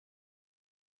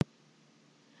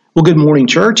Well, good morning,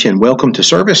 church, and welcome to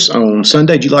service on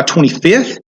Sunday, July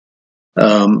 25th.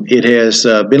 It has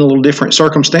been a little different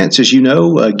circumstance, as you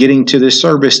know, getting to this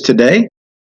service today.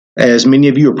 As many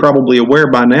of you are probably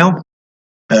aware by now,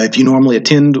 if you normally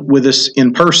attend with us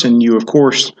in person, you're, of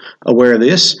course, aware of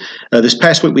this. This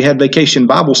past week, we had Vacation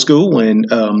Bible School, and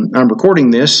I'm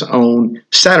recording this on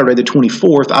Saturday, the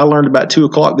 24th. I learned about 2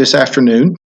 o'clock this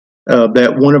afternoon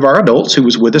that one of our adults who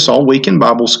was with us all week in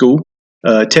Bible school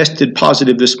tested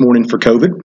positive this morning for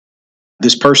COVID.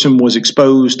 This person was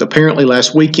exposed apparently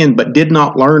last weekend, but did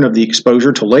not learn of the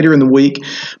exposure till later in the week.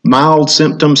 Mild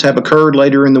symptoms have occurred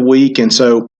later in the week, and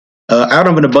so out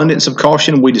of an abundance of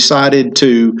caution, we decided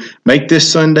to make this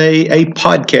Sunday a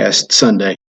podcast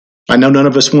Sunday. I know none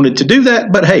of us wanted to do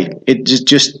that, but hey, it's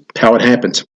just how it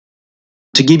happens.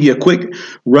 To give you a quick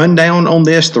rundown on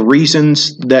this, the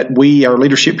reasons that our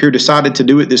leadership here decided to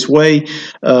do it this way,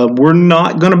 we're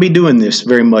not going to be doing this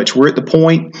very much. We're at the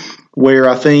point where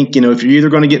I think, if you're either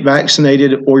going to get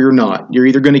vaccinated or you're not. You're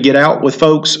either going to get out with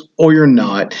folks or you're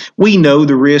not. We know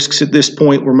the risks at this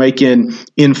point. We're making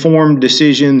informed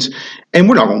decisions, and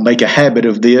we're not going to make a habit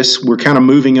of this. We're kind of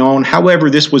moving on. However,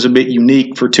 this was a bit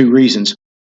unique for 2 reasons.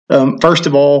 First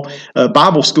of all,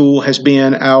 Bible school has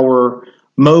been our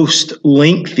most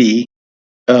lengthy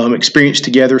experience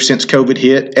together since COVID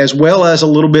hit, as well as a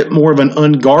little bit more of an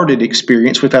unguarded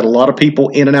experience. We've had a lot of people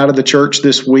in and out of the church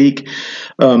this week.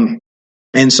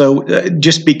 And so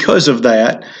just because of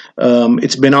that,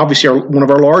 it's been obviously one of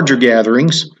our larger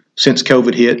gatherings since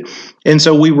COVID hit. And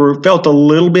so we felt a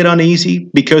little bit uneasy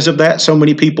because of that. So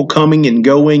many people coming and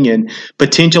going and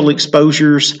potential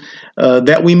exposures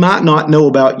that we might not know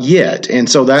about yet. And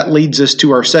so that leads us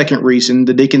to our second reason.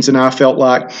 The deacons and I felt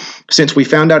like since we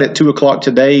found out at 2 o'clock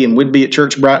today and we'd be at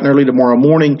church bright and early tomorrow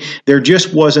morning, there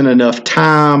just wasn't enough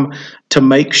time to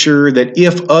make sure that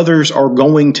if others are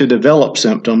going to develop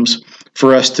symptoms,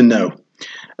 for us to know.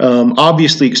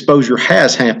 Obviously, exposure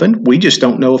has happened. We just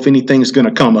don't know if anything's going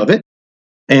to come of it.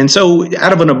 And so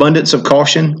out of an abundance of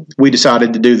caution, we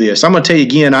decided to do this. I'm going to tell you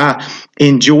again, I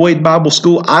enjoyed Bible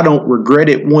school. I don't regret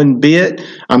it one bit.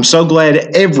 I'm so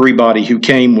glad everybody who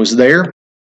came was there.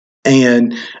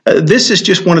 And this is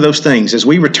just one of those things. As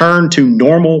we return to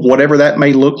normal, whatever that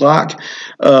may look like,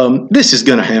 this is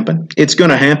going to happen. It's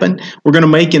going to happen. We're going to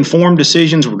make informed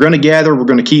decisions. We're going to gather. We're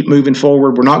going to keep moving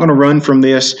forward. We're not going to run from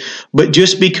this. But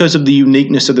just because of the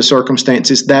uniqueness of the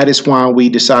circumstances, that is why we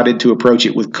decided to approach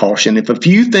it with caution. If a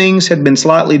few things had been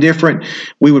slightly different,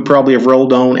 we would probably have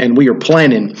rolled on, and we are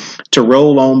planning to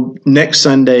roll on next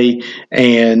Sunday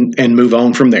and move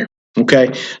on from there.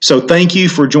 Okay, so thank you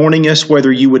for joining us,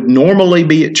 whether you would normally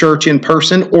be at church in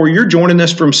person or you're joining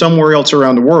us from somewhere else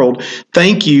around the world.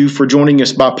 Thank you for joining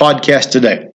us by podcast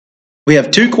today. We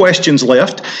have 2 questions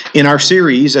left in our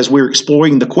series as we're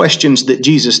exploring the questions that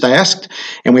Jesus asked,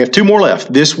 and we have 2 more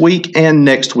left this week and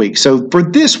next week. So for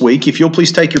this week, if you'll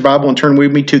please take your Bible and turn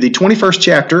with me to the 21st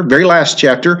chapter, very last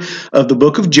chapter of the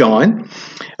book of John,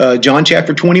 John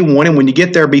chapter 21, and when you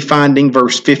get there, be finding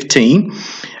verse 15.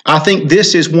 I think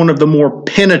this is one of the more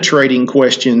penetrating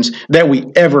questions that we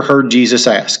ever heard Jesus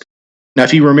ask. Now,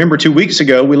 if you remember 2 weeks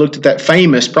ago, we looked at that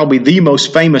famous, probably the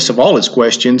most famous of all his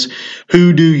questions,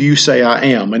 who do you say I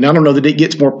am? And I don't know that it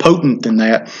gets more potent than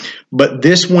that, but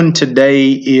this one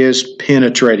today is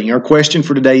penetrating. Our question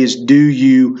for today is, do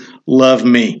you love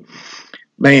me?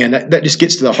 Man, that just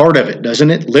gets to the heart of it,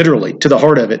 doesn't it? Literally, to the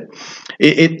heart of it.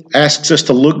 It asks us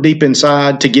to look deep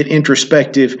inside, to get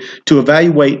introspective, to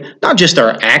evaluate not just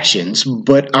our actions,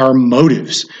 but our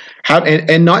motives.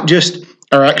 And not just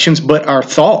our actions, but our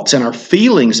thoughts and our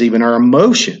feelings, even our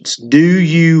emotions. Do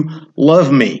you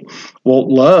love me?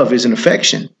 Well, love is an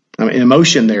affection, an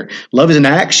emotion there. Love is an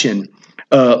action.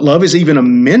 Love is even a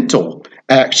mental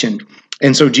action.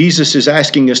 And so Jesus is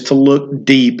asking us to look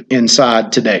deep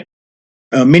inside today.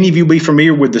 Many of you will be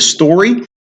familiar with the story.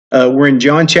 We're in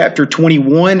John chapter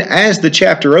 21. As the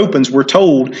chapter opens, we're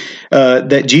told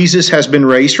that Jesus has been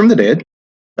raised from the dead.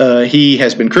 He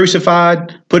has been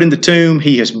crucified, put in the tomb.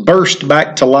 He has burst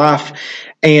back to life.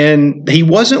 And he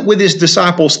wasn't with his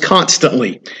disciples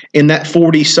constantly in that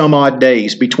 40 some odd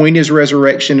days between his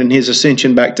resurrection and his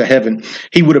ascension back to heaven.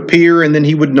 He would appear and then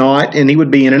he would not, and he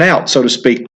would be in and out, so to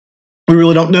speak. We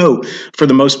really don't know, for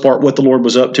the most part, what the Lord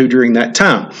was up to during that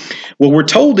time. Well, we're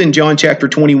told in John chapter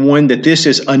 21 that this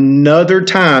is another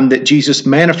time that Jesus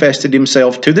manifested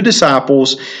himself to the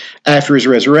disciples after his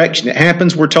resurrection. It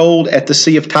happens, we're told, at the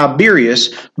Sea of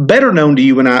Tiberias, better known to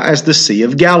you and I as the Sea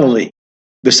of Galilee,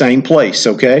 the same place,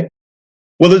 okay?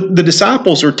 Well, the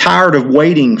disciples are tired of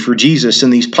waiting for Jesus in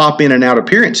these pop in and out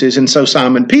appearances. And so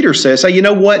Simon Peter says, hey, you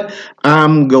know what?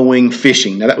 I'm going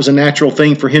fishing. Now, that was a natural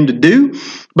thing for him to do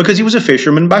because he was a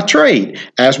fisherman by trade,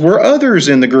 as were others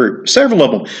in the group, several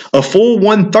of them. A full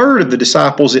 1/3 of the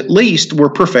disciples, at least, were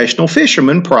professional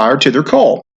fishermen prior to their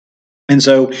call. And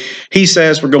so he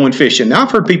says, we're going fishing. Now,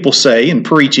 I've heard people say and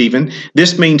preach even,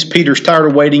 this means Peter's tired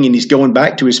of waiting and he's going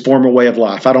back to his former way of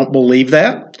life. I don't believe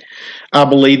that. I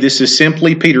believe this is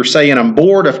simply Peter saying, I'm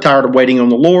bored, I'm tired of waiting on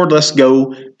the Lord, let's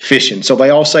go fishing. So they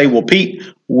all say, well, Pete,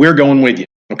 we're going with you,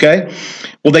 okay?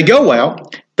 Well, they go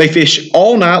out, they fish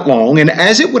all night long, and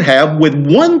as it would have, with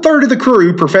 1/3 of the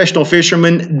crew, professional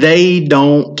fishermen, they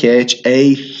don't catch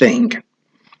a thing.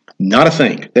 Not a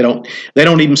thing. They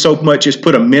don't even so much as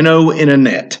put a minnow in a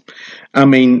net. I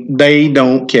mean, they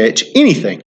don't catch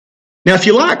anything. Now, if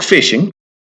you like fishing,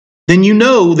 then you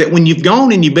know that when you've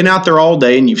gone and you've been out there all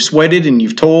day and you've sweated and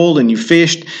you've toiled and you've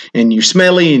fished and you're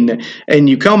smelly and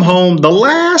you come home, the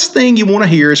last thing you want to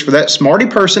hear is for that smarty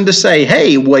person to say,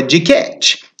 hey, what'd you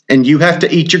catch? And you have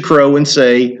to eat your crow and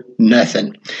say,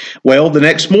 nothing. Well, the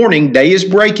next morning, day is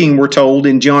breaking, we're told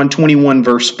in John 21,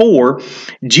 verse 4.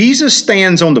 Jesus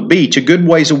stands on the beach a good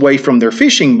ways away from their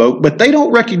fishing boat, but they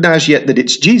don't recognize yet that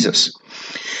it's Jesus.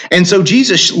 And so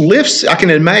Jesus lifts, I can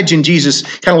imagine Jesus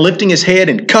kind of lifting his head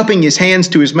and cupping his hands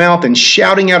to his mouth and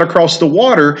shouting out across the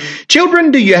water,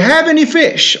 children, do you have any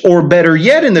fish? Or better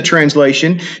yet in the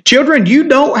translation, children, you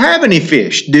don't have any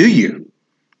fish, do you?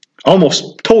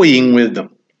 Almost toying with them.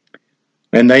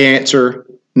 And they answer,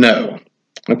 no.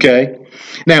 Okay?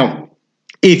 Now,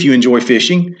 if you enjoy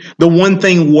fishing, the one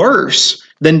thing worse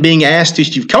than being asked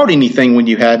if you've caught anything when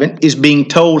you haven't is being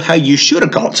told how you should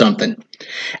have caught something.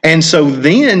 And so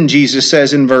then Jesus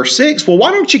says in verse 6, well,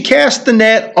 why don't you cast the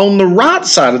net on the right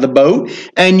side of the boat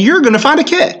and you're going to find a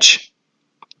catch?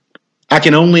 I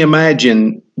can only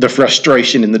imagine the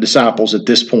frustration in the disciples at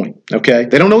this point, okay?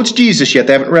 They don't know it's Jesus yet.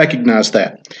 They haven't recognized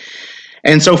that.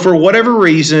 And so for whatever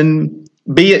reason,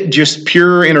 be it just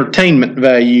pure entertainment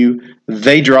value,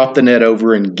 they drop the net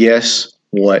over and guess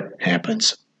what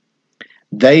happens?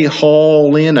 They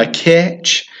haul in a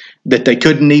catch that they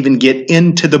couldn't even get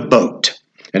into the boat.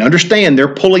 And understand,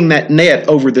 they're pulling that net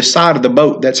over the side of the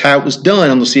boat. That's how it was done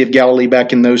on the Sea of Galilee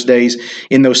back in those days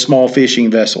in those small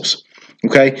fishing vessels.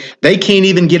 Okay? They can't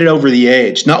even get it over the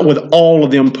edge, not with all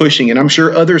of them pushing. And I'm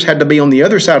sure others had to be on the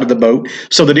other side of the boat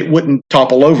so that it wouldn't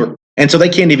topple over. And so they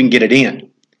can't even get it in.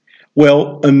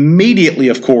 Well, immediately,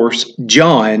 of course,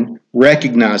 John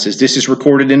recognizes, this is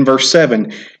recorded in verse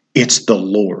 7, it's the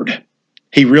Lord.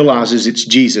 He realizes it's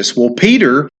Jesus. Well,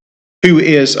 Peter, who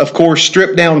is, of course,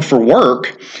 stripped down for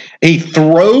work, he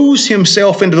throws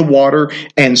himself into the water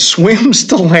and swims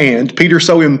to land. Peter's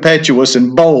so impetuous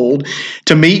and bold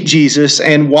to meet Jesus.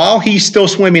 And while he's still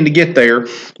swimming to get there,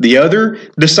 the other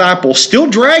disciples, still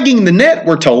dragging the net,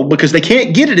 we're told, because they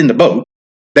can't get it in the boat,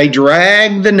 they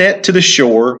drag the net to the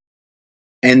shore.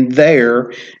 And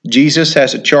there, Jesus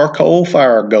has a charcoal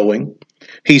fire going.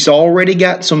 He's already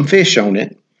got some fish on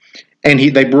it. And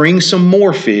they bring some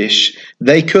more fish,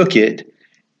 they cook it,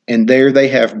 and there they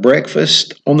have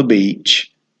breakfast on the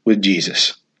beach with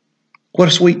Jesus. What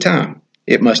a sweet time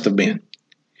it must have been.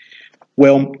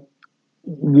 Well,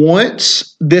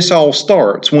 once this all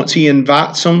starts, once he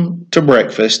invites them to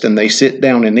breakfast and they sit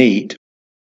down and eat,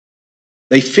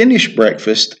 they finish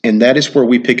breakfast, and that is where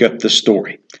we pick up the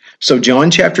story. So John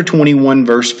chapter 21,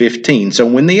 verse 15. So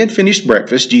when they had finished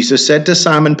breakfast, Jesus said to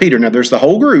Simon Peter, now there's the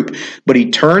whole group, but he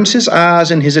turns his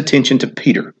eyes and his attention to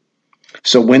Peter.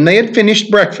 So when they had finished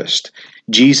breakfast,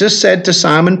 Jesus said to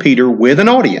Simon Peter with an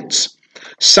audience,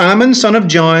 Simon, son of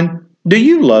John, do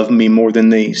you love me more than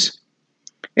these?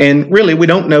 And really, we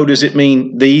don't know, does it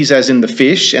mean these as in the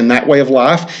fish and that way of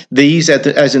life, these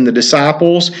as in the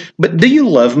disciples, but do you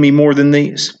love me more than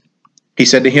these? He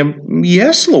said to him,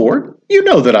 yes, Lord, you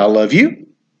know that I love you.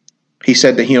 He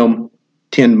said to him,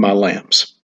 tend my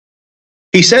lambs.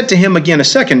 He said to him again a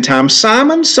second time,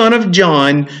 Simon, son of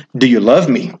John, do you love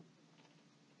me?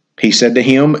 He said to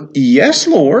him, yes,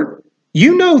 Lord,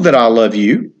 you know that I love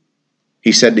you.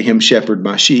 He said to him, shepherd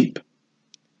my sheep.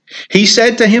 He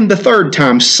said to him the third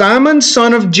time, Simon,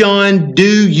 son of John,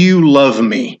 do you love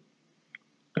me?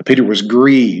 Now, Peter was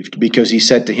grieved because he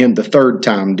said to him the third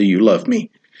time, do you love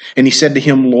me? And he said to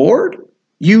him, Lord,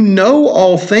 you know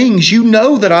all things. You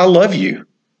know that I love you.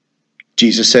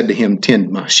 Jesus said to him, tend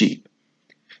my sheep.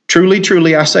 Truly,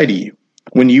 truly, I say to you,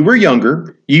 when you were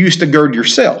younger, you used to gird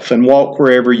yourself and walk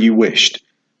wherever you wished.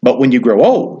 But when you grow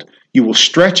old, you will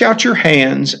stretch out your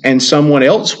hands and someone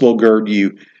else will gird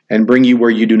you and bring you where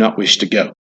you do not wish to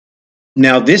go.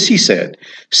 Now this he said,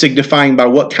 signifying by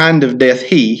what kind of death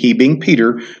he being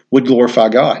Peter, would glorify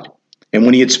God. And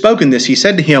when he had spoken this, he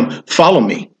said to him, follow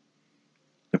me.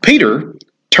 Peter,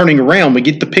 turning around, we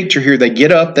get the picture here. They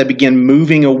get up, they begin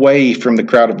moving away from the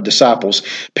crowd of disciples.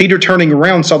 Peter, turning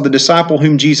around, saw the disciple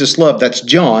whom Jesus loved, that's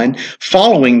John,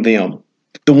 following them.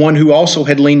 The one who also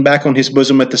had leaned back on his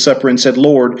bosom at the supper and said,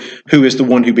 Lord, who is the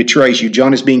one who betrays you?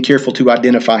 John is being careful to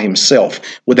identify himself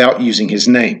without using his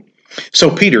name.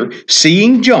 So Peter,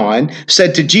 seeing John,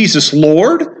 said to Jesus,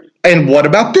 Lord, and what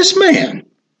about this man?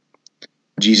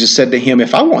 Jesus said to him,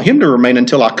 if I want him to remain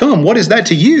until I come, what is that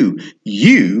to you?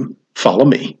 You follow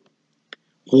me.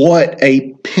 What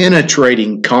a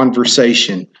penetrating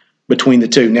conversation between the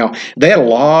two. Now, they had a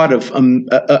lot of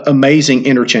amazing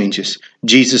interchanges.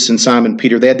 Jesus and Simon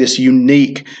Peter, they had this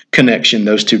unique connection,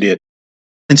 those two did.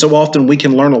 And so often we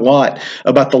can learn a lot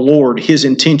about the Lord, his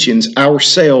intentions,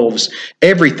 ourselves,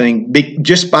 everything,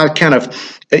 just by kind of,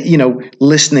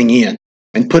 listening in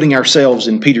and putting ourselves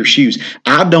in Peter's shoes.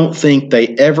 I don't think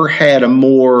they ever had a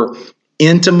more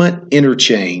intimate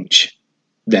interchange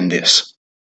than this.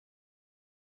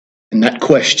 And that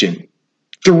question,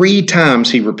 3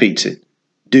 times he repeats it.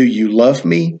 Do you love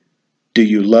me? Do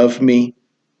you love me?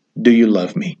 Do you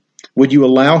love me? Would you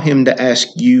allow him to ask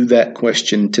you that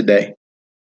question today?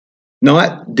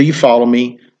 Not, do you follow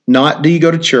me? Not, do you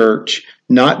go to church?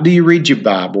 Not, do you read your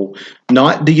Bible?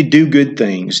 Not, do you do good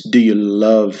things? Do you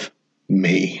love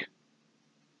me?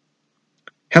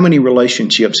 How many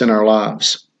relationships in our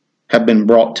lives have been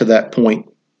brought to that point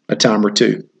a time or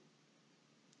two?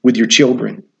 With your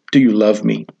children, do you love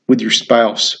me? With your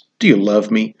spouse, do you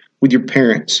love me? With your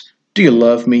parents, do you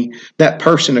love me? That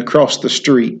person across the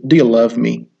street, do you love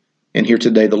me? And here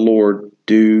today, the Lord,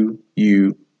 do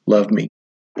you love me?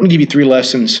 I'm going to give you 3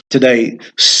 lessons today,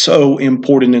 so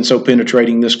important and so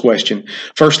penetrating this question.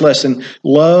 First lesson,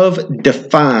 love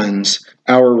defines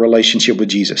our relationship with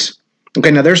Jesus. Okay,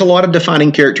 now there's a lot of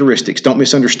defining characteristics. Don't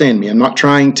misunderstand me. I'm not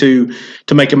trying to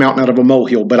make a mountain out of a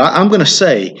molehill, but I'm going to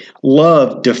say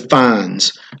love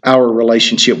defines our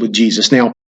relationship with Jesus.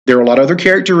 Now, there are a lot of other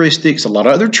characteristics, a lot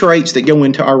of other traits that go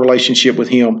into our relationship with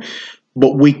him,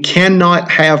 but we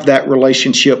cannot have that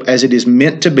relationship as it is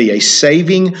meant to be, a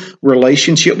saving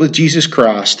relationship with Jesus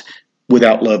Christ,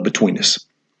 without love between us.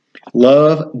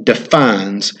 Love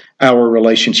defines our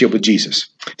relationship with Jesus.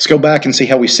 Let's go back and see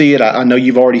how we see it. I know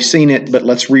you've already seen it, but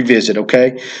let's revisit,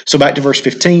 okay? So back to verse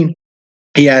 15.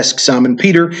 He asks Simon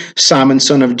Peter, Simon,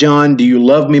 son of John, do you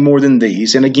love me more than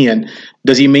these? And again,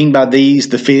 does he mean by these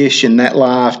the fish in that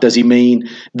life? Does he mean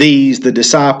these, the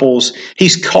disciples?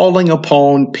 He's calling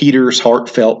upon Peter's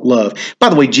heartfelt love. By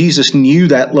the way, Jesus knew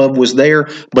that love was there,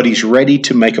 but he's ready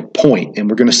to make a point, and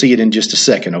we're going to see it in just a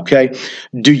second, okay?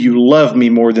 Do you love me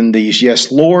more than these? Yes,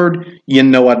 Lord, you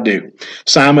know I do.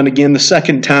 Simon, again, the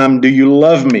second time, do you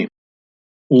love me?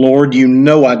 Lord, you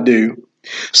know I do.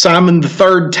 Simon, the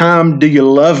third time, do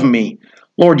you love me?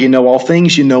 Lord, you know all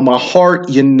things. You know my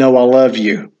heart. You know I love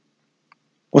you.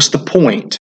 What's the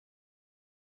point?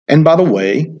 And by the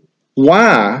way,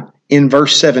 why in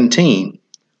verse 17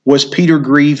 was Peter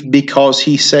grieved because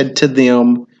he said to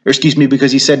them,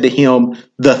 because he said to him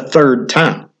the third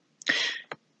time?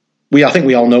 I think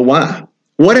we all know why.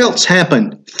 What else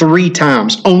happened 3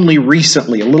 times only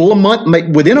recently,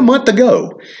 within a month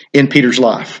ago in Peter's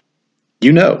life?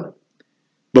 You know.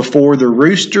 Before the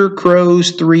rooster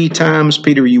crows 3 times,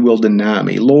 Peter, you will deny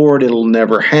me. Lord, it'll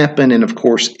never happen. And of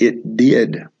course, it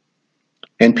did.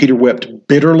 And Peter wept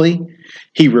bitterly.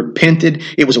 He repented.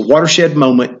 It was a watershed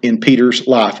moment in Peter's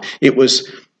life. It was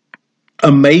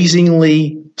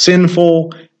amazingly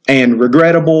sinful and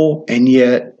regrettable, and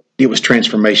yet it was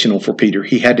transformational for Peter.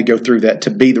 He had to go through that to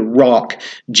be the rock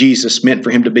Jesus meant for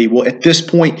him to be. Well, at this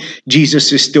point,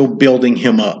 Jesus is still building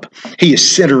him up. He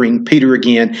is centering Peter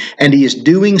again, and he is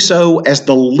doing so as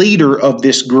the leader of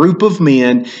this group of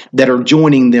men that are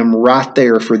joining them right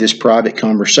there for this private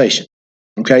conversation.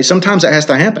 Okay, sometimes it has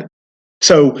to happen.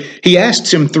 So he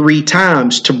asks him 3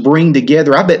 times to bring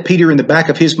together. I bet Peter in the back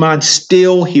of his mind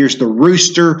still hears the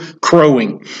rooster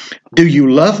crowing. Do you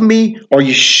love me? Are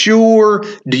you sure?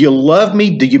 Do you love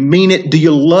me? Do you mean it? Do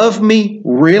you love me?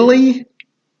 Really?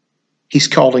 He's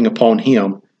calling upon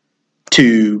him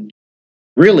to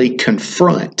really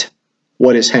confront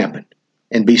what has happened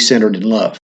and be centered in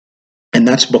love. And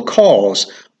that's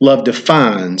because love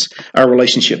defines our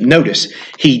relationship. Notice,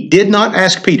 he did not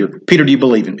ask Peter, Peter, do you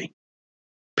believe in me?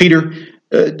 Peter,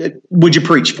 would you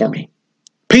preach for me?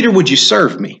 Peter, would you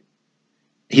serve me?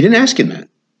 He didn't ask him that.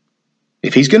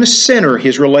 If he's going to center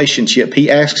his relationship,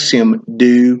 he asks him,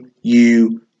 do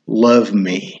you love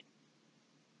me?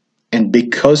 And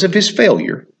because of his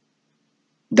failure,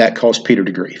 that caused Peter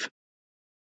to grieve.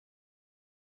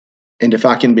 And if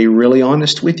I can be really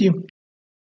honest with you,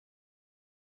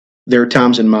 there are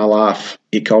times in my life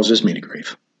it causes me to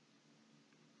grieve.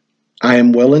 I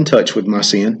am well in touch with my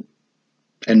sin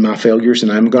and my failures,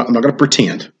 and I'm not going to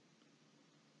pretend.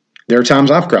 There are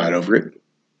times I've cried over it.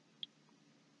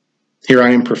 Here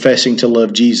I am professing to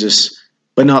love Jesus,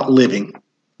 but not living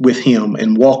with Him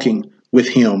and walking with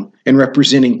Him and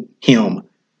representing Him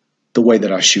the way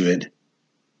that I should.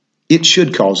 It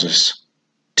should cause us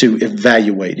to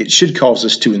evaluate. It should cause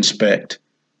us to inspect.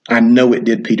 I know it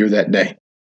did Peter that day.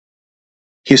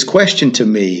 His question to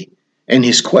me and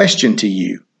his question to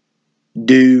you,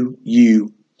 do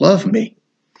you love me?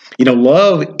 You know,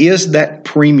 love is that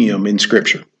premium in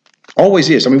Scripture. Always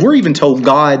is. I mean, we're even told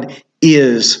God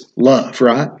is love,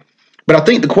 right? But I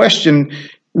think the question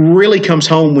really comes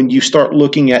home when you start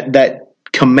looking at that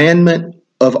commandment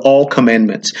of all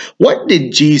commandments. What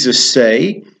did Jesus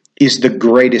say is the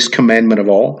greatest commandment of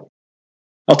all?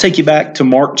 I'll take you back to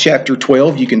Mark chapter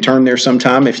 12. You can turn there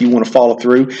sometime if you want to follow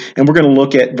through. And we're going to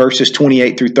look at verses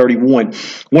 28 through 31.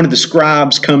 One of the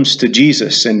scribes comes to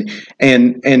Jesus and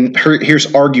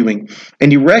here's arguing.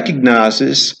 And he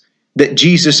recognizes that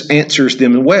Jesus answers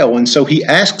them well. And so he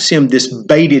asks him this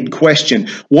baited question.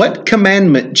 What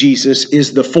commandment, Jesus,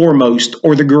 is the foremost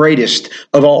or the greatest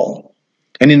of all?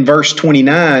 And in verse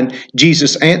 29,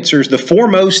 Jesus answers, the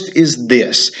foremost is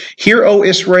this, Hear, O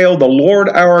Israel, the Lord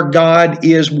our God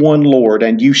is one Lord,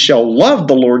 and you shall love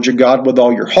the Lord your God with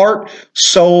all your heart,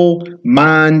 soul,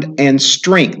 mind, and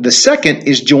strength. The second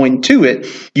is joined to it,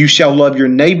 you shall love your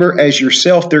neighbor as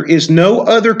yourself. There is no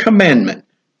other commandment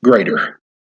greater.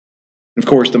 Of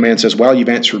course, the man says, well, you've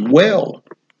answered well.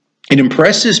 It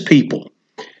impresses people.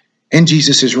 And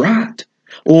Jesus is right.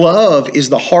 Love is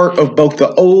the heart of both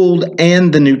the Old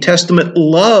and the New Testament.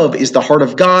 Love is the heart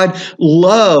of God.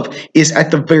 Love is at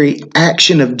the very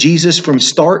action of Jesus from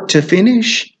start to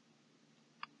finish.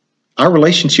 Our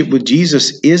relationship with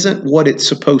Jesus isn't what it's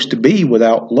supposed to be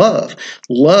without love.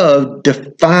 Love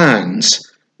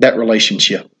defines that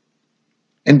relationship.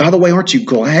 And by the way, aren't you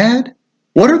glad?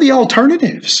 What are the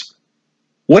alternatives?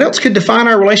 What else could define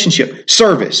our relationship?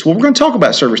 Service. Well, we're going to talk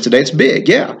about service today. It's big.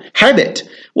 Yeah. Habit.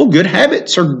 Well, good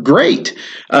habits are great.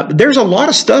 There's a lot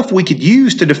of stuff we could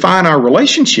use to define our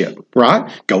relationship,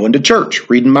 right? Going to church,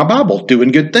 reading my Bible,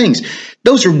 doing good things.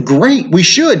 Those are great. We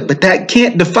should, but that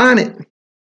can't define it.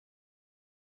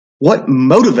 What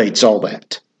motivates all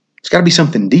that? It's got to be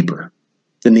something deeper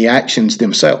than the actions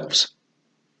themselves.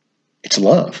 It's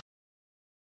love.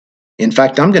 In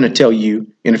fact, I'm going to tell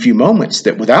you in a few moments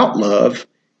that without love,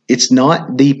 it's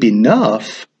not deep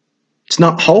enough, it's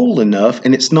not whole enough,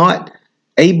 and it's not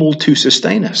able to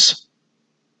sustain us.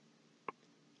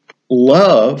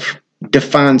 Love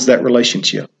defines that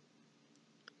relationship.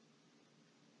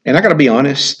 And I got to be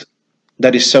honest,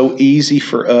 that is so easy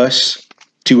for us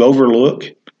to overlook.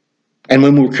 And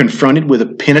when we're confronted with a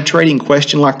penetrating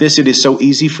question like this, it is so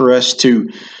easy for us to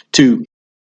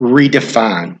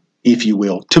redefine, if you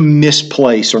will, to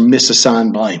misplace or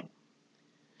misassign blame.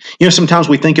 You know, sometimes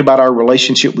we think about our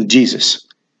relationship with Jesus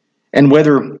and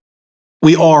whether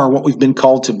we are what we've been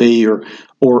called to be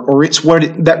or it's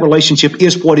what that relationship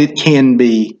is what it can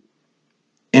be.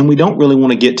 And we don't really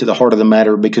want to get to the heart of the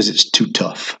matter because it's too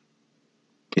tough.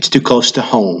 It's too close to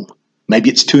home.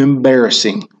 Maybe it's too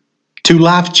embarrassing, too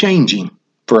life-changing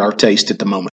for our taste at the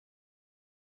moment.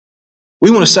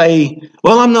 We want to say,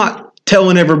 well, I'm not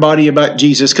telling everybody about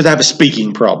Jesus because I have a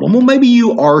speaking problem. Well, maybe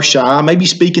you are shy. Maybe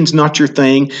speaking's not your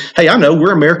thing. Hey, I know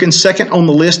we're Americans. Second on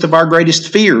the list of our greatest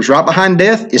fears, right behind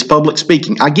death, is public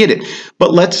speaking. I get it.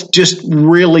 But let's just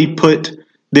really put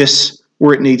this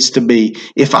where it needs to be.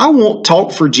 If I won't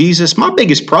talk for Jesus, my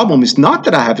biggest problem is not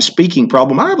that I have a speaking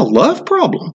problem. I have a love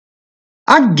problem.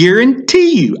 I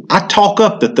guarantee you, I talk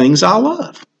up the things I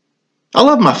love. I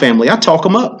love my family. I talk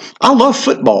them up. I love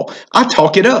football. I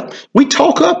talk it up. We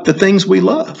talk up the things we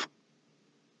love,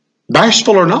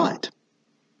 bashful or not.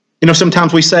 You know,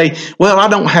 sometimes we say, well, I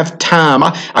don't have time.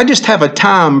 I just have a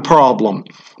time problem.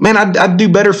 Man, I'd do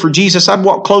better for Jesus. I'd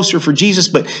walk closer for Jesus,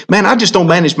 but man, I just don't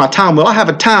manage my time. Well, I have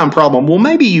a time problem. Well,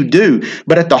 maybe you do,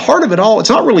 but at the heart of it all, it's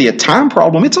not really a time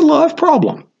problem. It's a love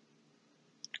problem.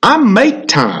 I make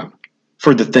time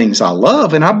for the things I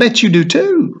love, and I bet you do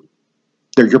too.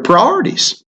 They're your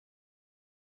priorities.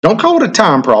 Don't call it a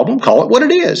time problem. Call it what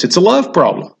it is. It's a love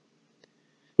problem.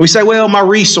 We say, well, my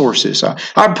resources. I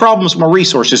have problems with my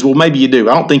resources. Well, maybe you do.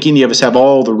 I don't think any of us have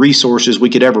all the resources we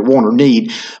could ever want or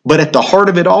need. But at the heart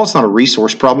of it all, it's not a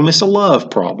resource problem. It's a love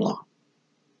problem.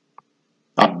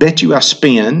 I bet you I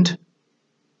spend.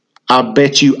 I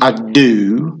bet you I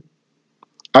do.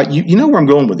 You know where I'm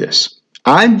going with this.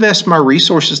 I invest my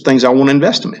resources, things I want to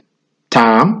invest them in.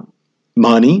 Time,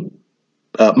 money,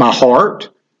 my heart,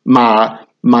 my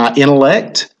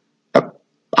intellect.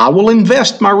 I will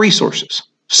invest my resources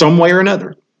some way or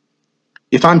another.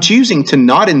 If I'm choosing to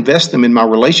not invest them in my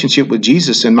relationship with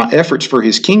Jesus and my efforts for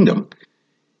his kingdom,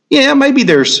 yeah, maybe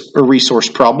there's a resource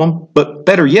problem, but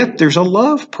better yet, there's a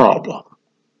love problem.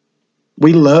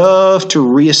 We love to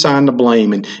reassign the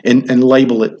blame and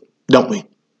label it, don't we?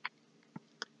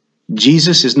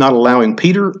 Jesus is not allowing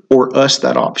Peter or us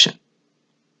that option.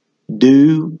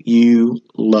 Do you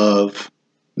love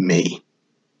me?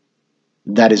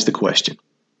 That is the question.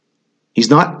 He's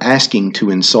not asking to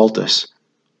insult us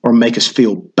or make us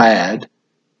feel bad.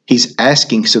 He's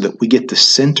asking so that we get the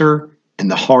center and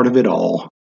the heart of it all.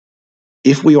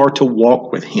 If we are to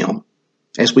walk with him,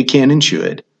 as we can and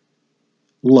should,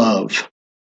 love.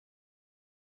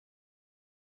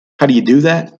 How do you do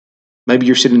that? Maybe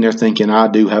you're sitting there thinking, I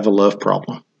do have a love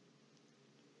problem.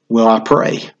 Well, I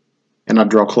pray and I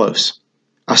draw close.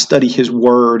 I study his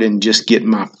word and just get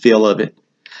my fill of it.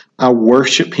 I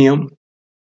worship him.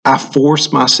 I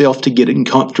force myself to get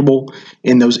uncomfortable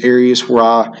in those areas where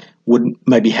I would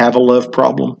maybe have a love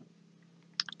problem.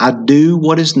 I do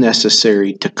what is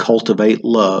necessary to cultivate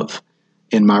love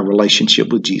in my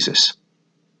relationship with Jesus,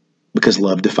 because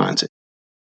love defines it.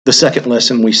 The second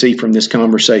lesson we see from this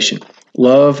conversation,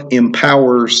 love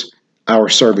empowers our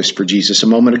service for Jesus. A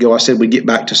moment ago I said we get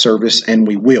back to service, and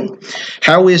we will.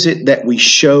 How is it that we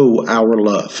show our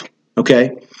love?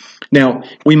 Okay? Now,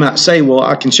 we might say, well,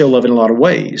 I can show love in a lot of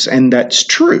ways, and that's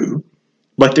true,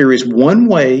 but there is one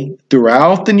way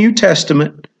throughout the New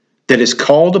Testament that is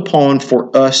called upon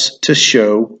for us to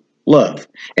show love,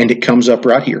 and it comes up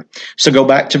right here. So go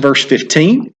back to verse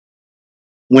 15.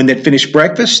 When they'd finished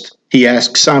breakfast, he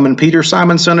asked Simon Peter,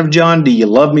 Simon, son of John, do you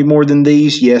love me more than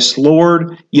these? Yes,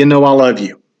 Lord, you know I love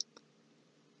you.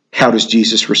 How does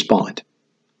Jesus respond?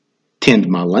 Tend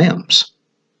my lambs.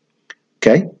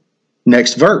 Okay.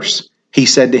 Next verse. He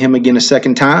said to him again a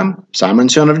second time, Simon,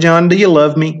 son of John, do you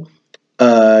love me?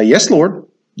 Yes, Lord,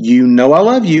 you know I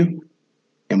love you.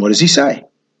 And what does he say?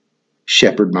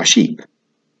 Shepherd my sheep.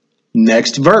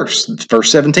 Next verse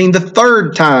 17, the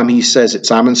third time he says it,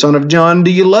 Simon, son of John,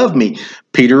 do you love me?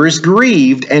 Peter is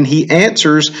grieved, and he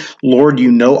answers, Lord,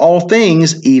 you know all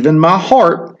things, even my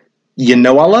heart. You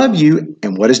know I love you.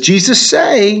 And what does Jesus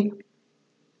say?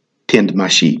 Tend my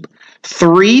sheep.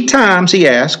 3 times he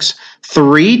asks,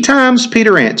 3 times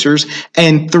Peter answers,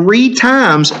 and 3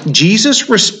 times Jesus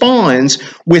responds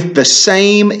with the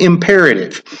same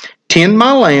imperative. Tend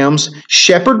my lambs,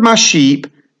 shepherd my sheep,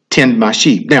 tend my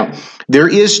sheep. Now, there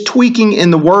is tweaking in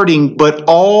the wording, but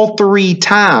all 3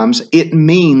 times it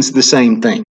means the same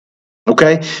thing.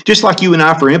 Okay? Just like you and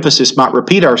I, for emphasis, might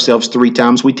repeat ourselves 3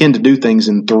 times, we tend to do things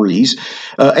in threes,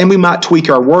 and we might tweak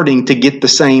our wording to get the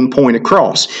same point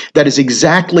across. That is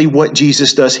exactly what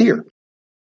Jesus does here.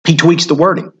 He tweaks the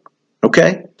wording.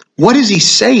 Okay? What is he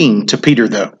saying to Peter,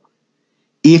 though?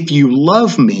 If you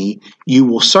love me, you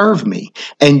will serve me,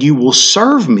 and you will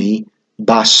serve me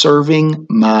by serving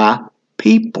my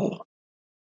people.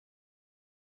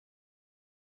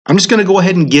 I'm just going to go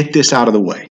ahead and get this out of the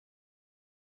way.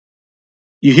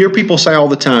 You hear people say all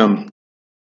the time,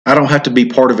 I don't have to be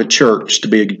part of a church to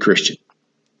be a good Christian.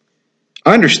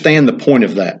 I understand the point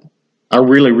of that. I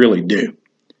really, really do.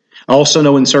 I also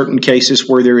know in certain cases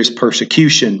where there is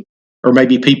persecution, or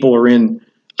maybe people are in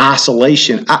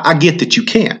isolation, I get that you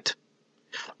can't.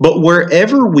 But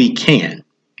wherever we can,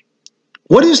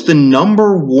 what is the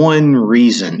number one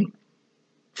reason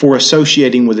for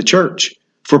associating with a church,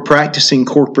 for practicing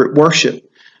corporate worship,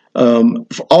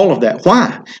 for all of that?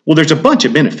 Why? Well, there's a bunch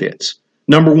of benefits.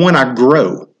 Number one, I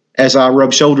grow as I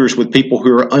rub shoulders with people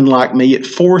who are unlike me. It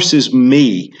forces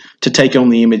me to take on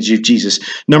the image of Jesus.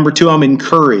 Number two, I'm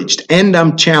encouraged and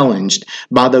I'm challenged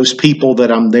by those people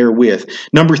that I'm there with.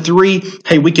 Number three,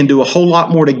 hey, we can do a whole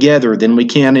lot more together than we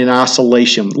can in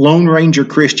isolation. Lone Ranger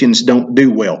Christians don't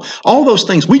do well. All those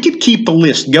things, we could keep the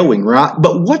list going, right?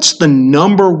 But what's the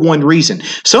number one reason?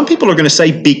 Some people are going to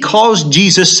say, because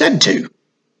Jesus said to.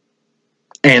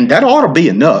 And that ought to be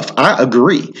enough. I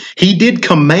agree. He did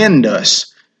command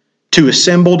us to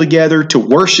assemble together, to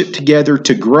worship together,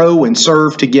 to grow and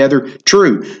serve together.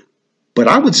 True. But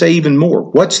I would say even more.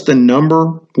 What's the number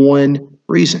one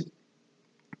reason?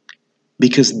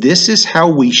 Because this is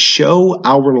how we show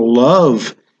our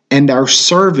love and our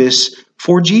service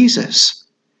for Jesus.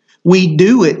 We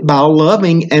do it by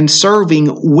loving and serving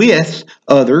with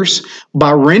others,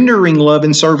 by rendering love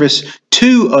and service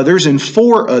to others and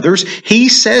for others. He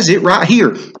says it right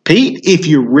here. Pete, if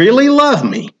you really love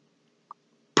me,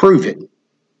 prove it.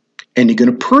 And you're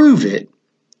going to prove it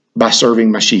by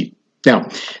serving my sheep. Now,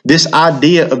 this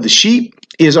idea of the sheep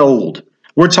is old.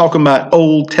 We're talking about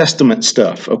Old Testament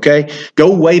stuff, okay?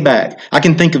 Go way back. I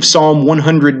can think of Psalm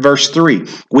 100, verse 3.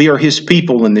 We are his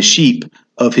people and the sheep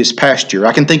of his pasture.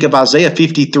 I can think of Isaiah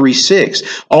 53,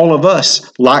 6. All of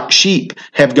us, like sheep,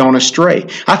 have gone astray.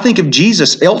 I think of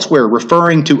Jesus elsewhere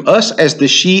referring to us as the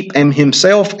sheep and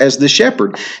himself as the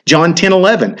shepherd. John 10,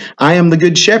 11. I am the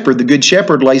good shepherd. The good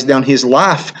shepherd lays down his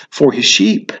life for his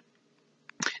sheep.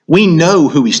 We know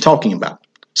who he's talking about.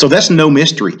 So that's no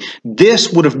mystery.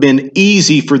 This would have been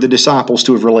easy for the disciples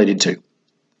to have related to,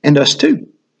 and us too.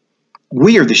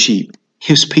 We are the sheep,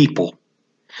 his people.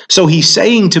 So he's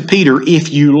saying to Peter,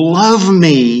 if you love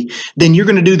me, then you're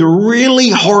going to do the really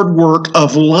hard work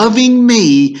of loving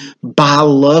me by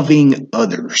loving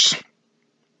others.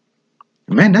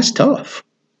 Man, that's tough.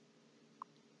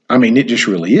 I mean, it just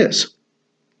really is.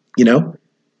 You know,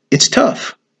 it's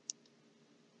tough.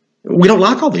 We don't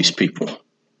like all these people.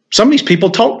 Some of these people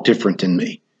talk different than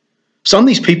me. Some of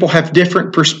these people have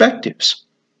different perspectives.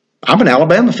 I'm an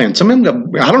Alabama fan. Some of them,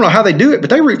 I don't know how they do it, but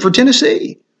they root for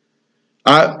Tennessee.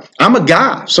 I'm a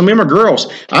guy. Some of them are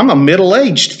girls. I'm a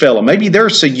middle-aged fella. Maybe they're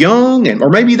so young, or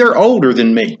maybe they're older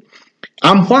than me.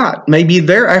 I'm white. Maybe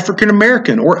they're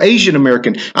African-American or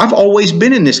Asian-American. I've always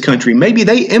been in this country. Maybe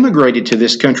they immigrated to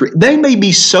this country. They may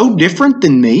be so different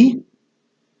than me.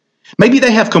 Maybe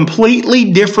they have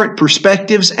completely different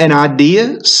perspectives and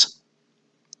ideas.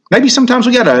 Maybe sometimes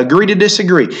we got to agree to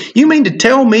disagree. You mean to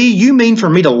tell me you mean for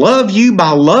me to love you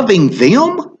by loving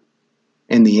them?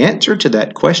 And the answer to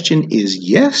that question is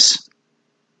yes.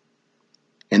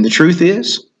 And the truth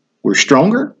is, we're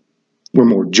stronger, we're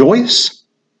more joyous,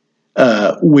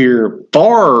 we're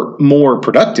far more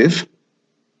productive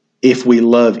if we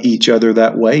love each other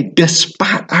that way,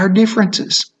 despite our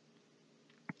differences.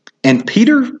 And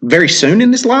Peter, very soon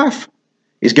in his life,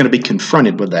 is going to be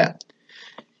confronted with that.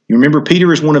 You remember,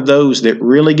 Peter is one of those that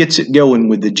really gets it going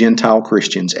with the Gentile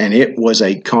Christians, and it was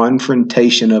a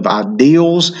confrontation of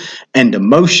ideals and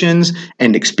emotions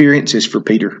and experiences for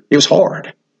Peter. It was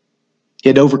hard. He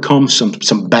had overcome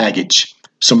some baggage,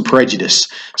 some prejudice,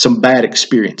 some bad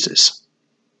experiences.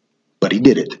 But he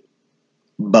did it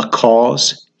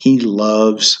because he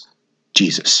loves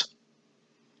Jesus.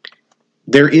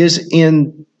 There is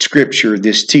in Scripture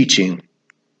this teaching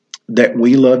that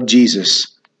we love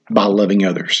Jesus by loving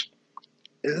others.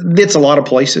 It's a lot of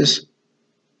places,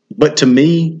 but to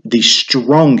me, the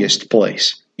strongest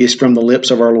place is from the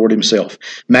lips of our Lord himself.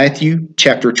 Matthew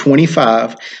chapter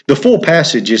 25, the full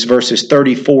passage is verses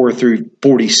 34 through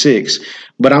 46,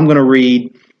 but I'm going to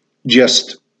read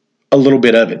just a little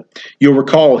bit of it. You'll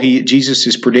recall Jesus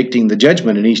is predicting the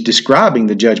judgment, and he's describing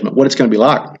the judgment, what it's going to be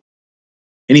like.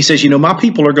 And he says, my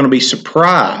people are going to be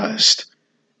surprised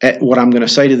at what I'm going to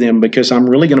say to them because I'm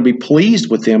really going to be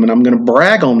pleased with them and I'm going to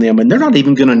brag on them, and they're not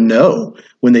even going to know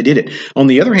when they did it. On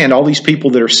the other hand, all these people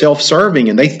that are self-serving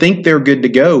and they think they're good to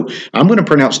go, I'm going to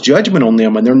pronounce judgment on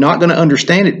them, and they're not going to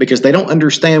understand it because they don't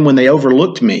understand when they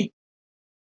overlooked me.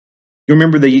 You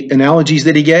remember the analogies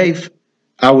that he gave?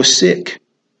 I was sick.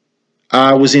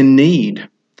 I was in need.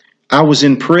 I was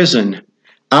in prison.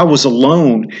 I was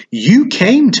alone. You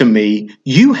came to me.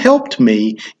 You helped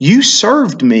me. You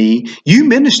served me. You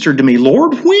ministered to me.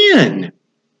 Lord, when?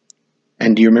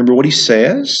 And do you remember what he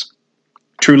says?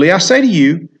 Truly I say to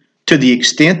you, to the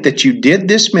extent that you did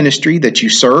this ministry, that you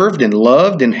served and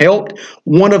loved and helped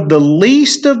one of the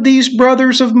least of these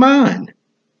brothers of mine,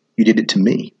 you did it to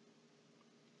me.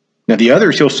 Now the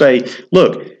others, he'll say,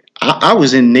 look, I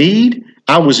was in need.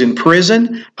 I was in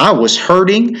prison, I was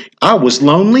hurting, I was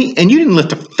lonely, and you didn't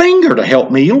lift a finger to help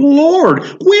me. Lord,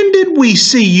 when did we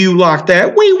see you like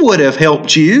that? We would have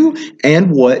helped you.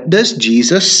 And what does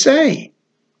Jesus say?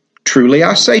 Truly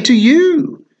I say to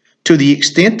you, to the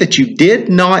extent that you did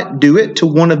not do it to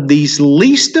one of these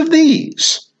least of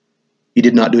these, you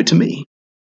did not do it to me.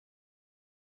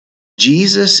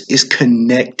 Jesus is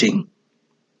connecting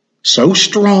so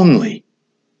strongly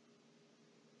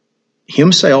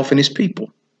himself and his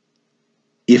people.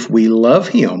 If we love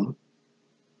him,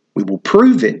 we will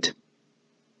prove it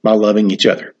by loving each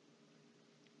other.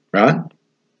 Right?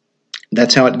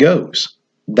 That's how it goes.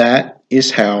 That is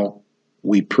how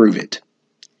we prove it.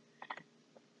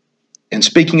 And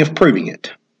speaking of proving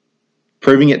it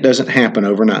doesn't happen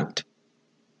overnight.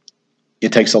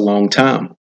 It takes a long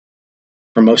time.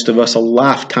 For most of us, a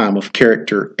lifetime of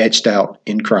character etched out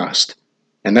in Christ.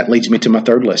 And that leads me to my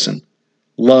third lesson.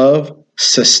 Love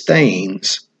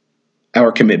sustains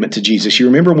our commitment to Jesus. You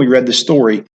remember when we read the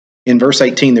story in verse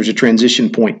 18, there's a transition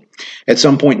point. At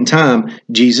some point in time,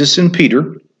 Jesus and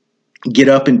Peter get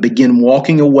up and begin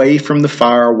walking away from the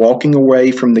fire, walking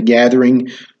away from the gathering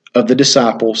of the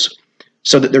disciples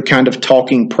so that they're kind of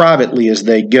talking privately as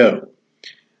they go.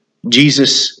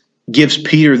 Jesus gives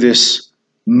Peter this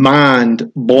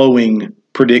mind-blowing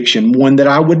prediction, one that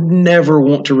I would never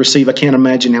want to receive. I can't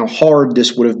imagine how hard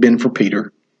this would have been for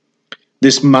Peter.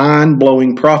 This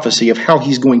mind-blowing prophecy of how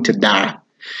he's going to die.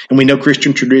 And we know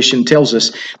Christian tradition tells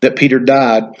us that Peter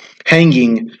died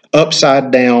hanging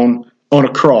upside down on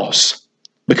a cross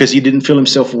because he didn't feel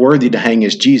himself worthy to hang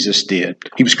as Jesus did.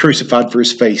 He was crucified for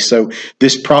his faith. So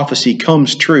this prophecy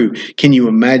comes true. Can you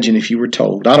imagine if you were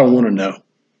told? I don't want to know.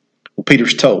 Well,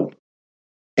 Peter's told.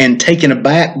 And taken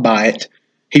aback by it,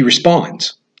 he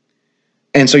responds.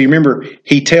 And so you remember,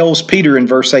 he tells Peter in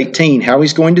verse 18 how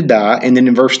he's going to die. And then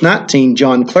in verse 19,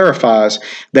 John clarifies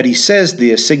that he says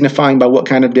this, signifying by what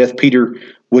kind of death Peter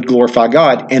would glorify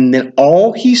God. And then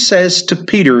all he says to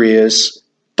Peter is,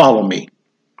 follow me.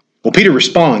 Well, Peter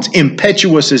responds,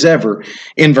 impetuous as ever,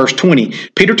 in verse 20.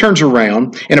 Peter turns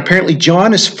around, and apparently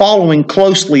John is following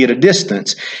closely at a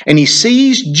distance, and he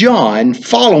sees John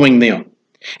following them.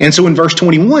 And so in verse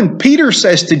 21, Peter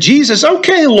says to Jesus,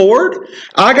 okay, Lord,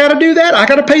 I got to do that. I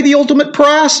got to pay the ultimate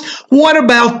price. What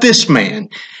about this man?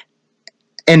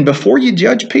 And before you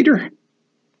judge Peter,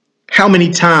 how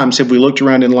many times have we looked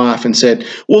around in life and said,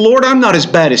 well, Lord, I'm not as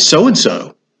bad as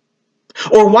so-and-so.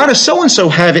 Or why does so-and-so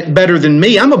have it better than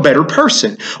me? I'm a better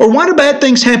person. Or why do bad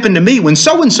things happen to me when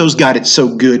so-and-so's got it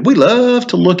so good? We love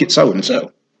to look at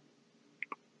so-and-so.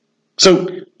 So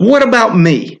what about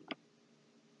me?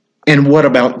 And what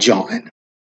about John?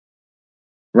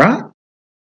 Right?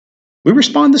 We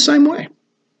respond the same way.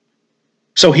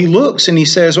 So he looks and he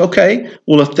says, okay,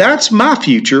 well, if that's my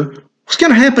future, what's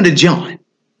going to happen to John?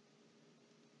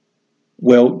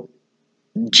 Well,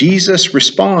 Jesus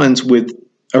responds with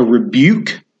a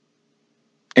rebuke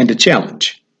and a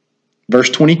challenge. Verse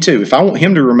 22, if I want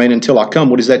him to remain until I come,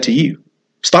 what is that to you?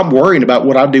 Stop worrying about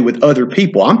what I do with other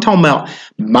people. I'm talking about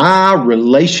my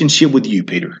relationship with you,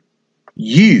 Peter.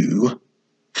 You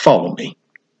follow me.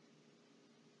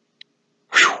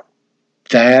 Whew.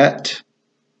 That's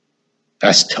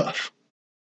tough.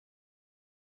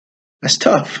 That's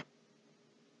tough.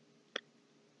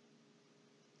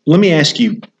 Let me ask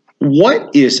you,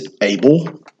 what is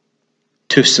able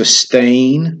to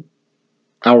sustain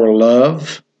our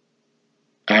love,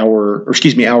 our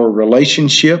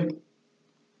relationship,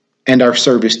 and our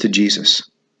service to Jesus?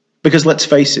 Because let's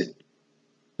face it,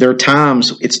 there are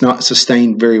times it's not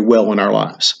sustained very well in our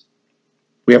lives.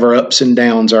 We have our ups and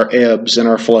downs, our ebbs and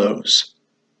our flows.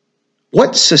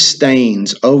 What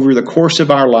sustains over the course of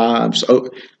our lives,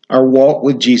 our walk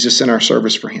with Jesus and our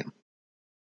service for him?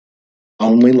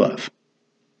 Only love.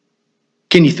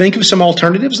 Can you think of some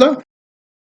alternatives, though?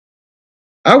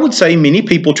 I would say many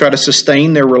people try to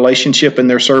sustain their relationship and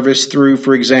their service through,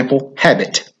 for example,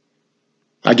 habit.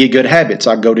 I get good habits.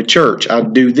 I go to church. I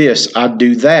do this. I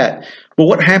do that. Well,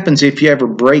 what happens if you ever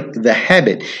break the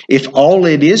habit? If all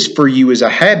it is for you is a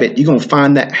habit, you're going to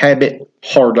find that habit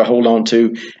hard to hold on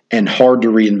to and hard to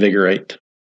reinvigorate.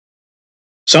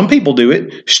 Some people do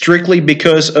it strictly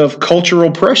because of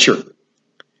cultural pressure.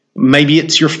 Maybe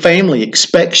it's your family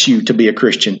expects you to be a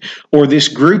Christian, or this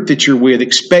group that you're with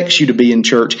expects you to be in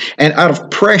church, and out of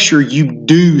pressure you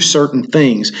do certain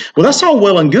things. Well, that's all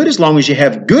well and good as long as you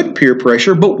have good peer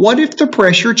pressure, but what if the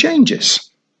pressure changes?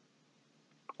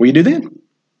 What do you do then?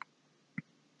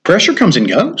 Pressure comes and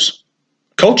goes.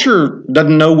 Culture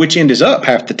doesn't know which end is up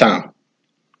half the time.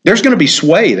 There's going to be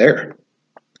sway there.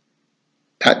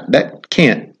 That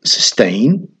can't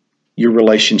sustain your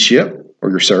relationship or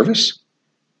your service.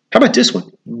 How about this one?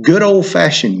 Good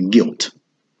old-fashioned guilt.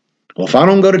 Well, if I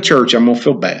don't go to church, I'm going to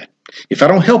feel bad. If I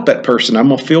don't help that person, I'm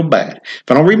going to feel bad. If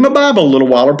I don't read my Bible a little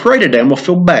while or pray today, I'm going to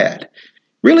feel bad.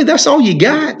 Really, that's all you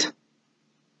got?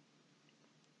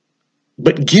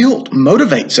 But guilt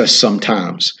motivates us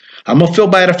sometimes. I'm going to feel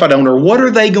bad if I don't, or what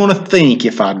are they going to think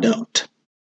if I don't?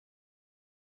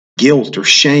 Guilt or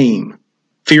shame,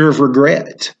 fear of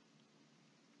regret.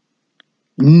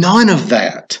 None of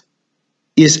that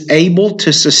is able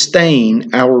to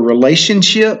sustain our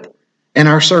relationship and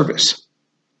our service.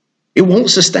 It won't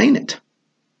sustain it.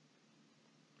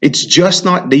 It's just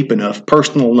not deep enough,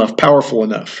 personal enough, powerful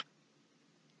enough.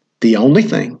 The only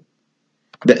thing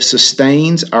that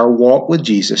sustains our walk with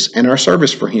Jesus and our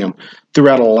service for him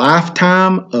throughout a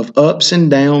lifetime of ups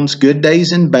and downs, good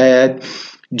days and bad,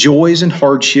 joys and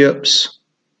hardships,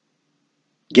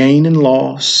 gain and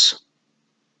loss,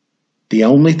 the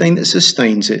only thing that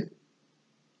sustains it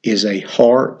is a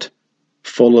heart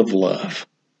full of love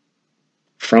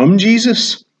from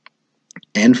Jesus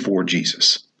and for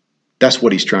Jesus. That's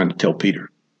what he's trying to tell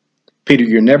Peter. Peter,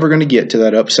 you're never going to get to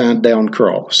that upside down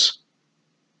cross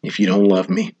if you don't love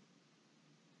me.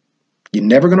 You're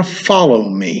never going to follow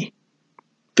me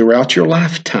throughout your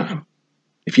lifetime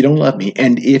if you don't love me.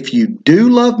 And if you do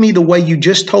love me the way you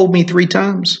just told me 3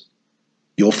 times,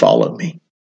 you'll follow me.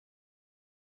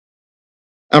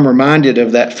 I'm reminded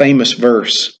of that famous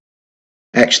verse,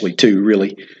 actually 2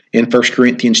 really, in 1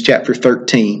 Corinthians chapter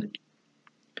 13.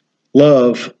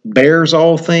 Love bears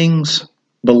all things,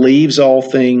 believes all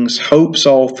things, hopes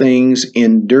all things,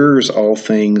 endures all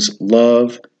things.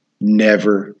 Love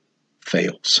never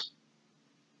fails.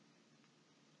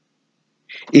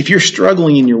 If you're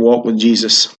struggling in your walk with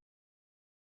Jesus,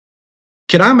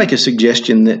 can I make a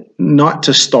suggestion that not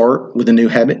to start with a new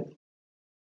habit?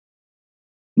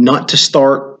 Not to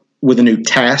start with a new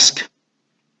task?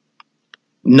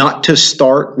 Not to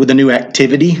start with a new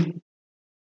activity?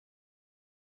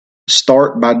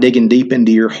 Start by digging deep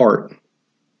into your heart,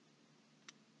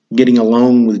 getting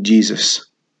alone with Jesus,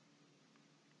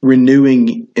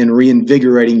 renewing and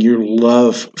reinvigorating your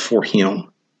love for Him.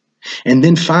 And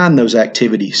then find those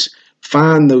activities,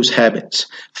 find those habits,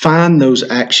 find those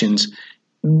actions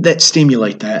that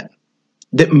stimulate that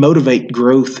motivate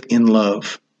growth in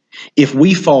love. If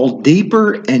we fall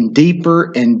deeper and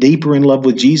deeper and deeper in love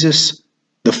with Jesus,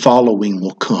 the following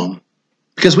will come.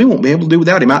 Because we won't be able to do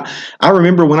without Him. I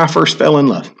remember when I first fell in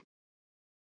love.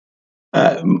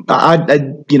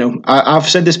 I've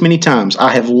said this many times.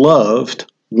 I have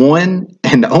loved one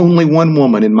and only one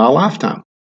woman in my lifetime.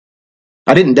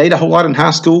 I didn't date a whole lot in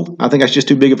high school. I think I was just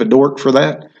too big of a dork for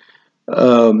that.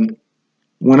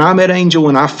 When I met Angel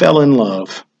and I fell in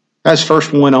love, that's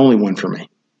first one, only one for me.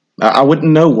 I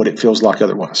wouldn't know what it feels like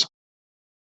otherwise.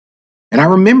 And I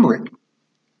remember it.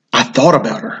 I thought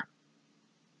about her.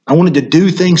 I wanted to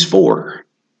do things for her.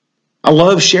 I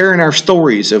love sharing our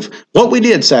stories of what we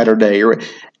did Saturday. Or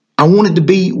I wanted to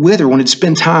be with her, wanted to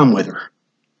spend time with her.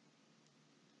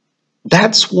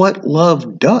 That's what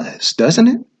love does, doesn't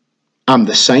it? I'm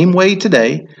the same way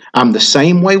today. I'm the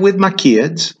same way with my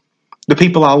kids, the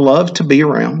people I love to be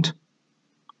around.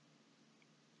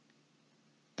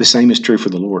 The same is true for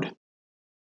the Lord.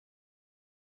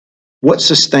 What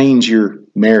sustains your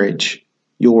marriage,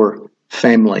 your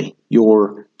family,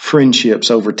 your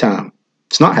friendships over time?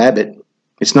 It's not habit.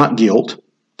 It's not guilt.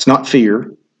 It's not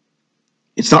fear.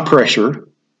 It's not pressure.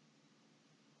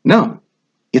 No,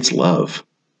 it's love.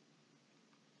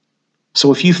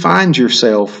 So if you find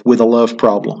yourself with a love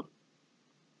problem,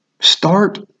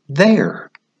 start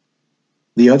there.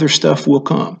 The other stuff will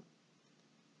come.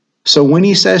 So when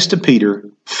He says to Peter,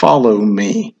 follow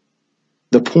me,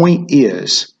 the point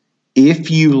is,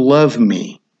 if you love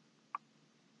me,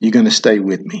 you're going to stay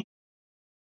with me.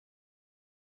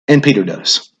 And Peter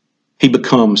does. He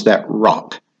becomes that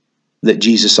rock that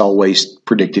Jesus always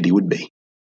predicted he would be.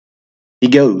 He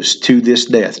goes to this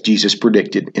death Jesus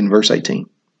predicted in verse 18.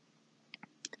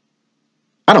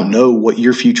 I don't know what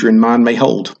your future in mind may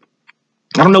hold.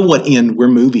 I don't know what end we're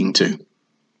moving to.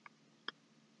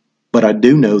 But I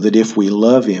do know that if we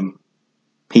love Him,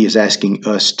 He is asking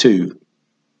us to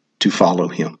follow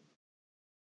Him.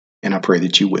 And I pray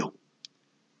that you will.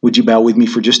 Would you bow with me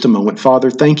for just a moment? Father,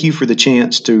 thank you for the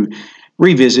chance to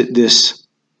revisit this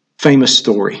famous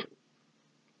story.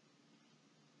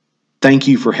 Thank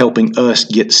you for helping us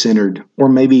get centered, or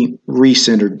maybe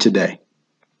re-centered today.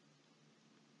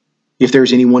 If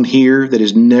there's anyone here that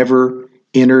has never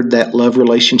entered that love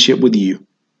relationship with you,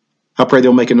 I pray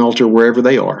they'll make an altar wherever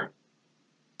they are,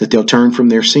 that they'll turn from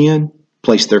their sin,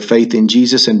 place their faith in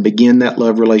Jesus, and begin that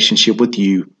love relationship with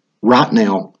you right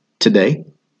now, today.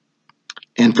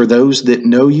 And for those that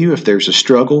know you, if there's a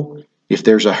struggle, if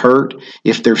there's a hurt,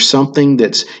 if there's something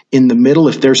that's in the middle,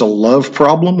 if there's a love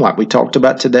problem like we talked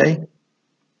about today,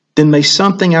 then may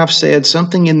something I've said,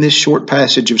 something in this short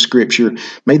passage of Scripture,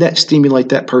 may that stimulate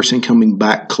that person coming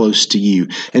back close to you.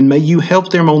 And may you help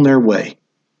them on their way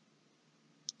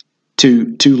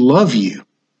to love you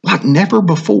like never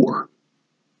before.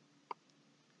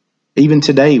 Even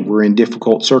today, we're in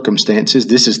difficult circumstances.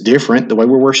 This is different, the way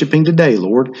we're worshiping today,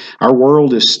 Lord. Our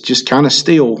world is just kind of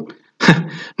still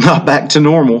not back to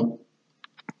normal.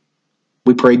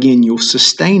 We pray again you'll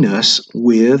sustain us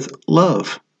with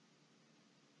love.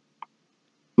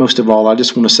 Most of all, I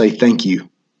just want to say thank you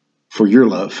for your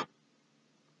love.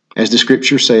 As the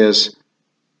Scripture says,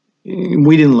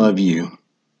 we didn't love you.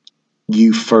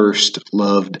 You first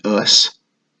loved us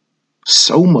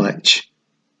so much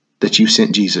that you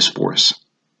sent Jesus for us.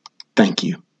 Thank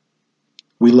you.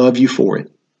 We love you for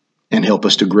it, and help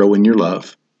us to grow in your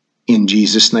love. In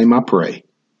Jesus' name I pray.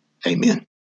 Amen.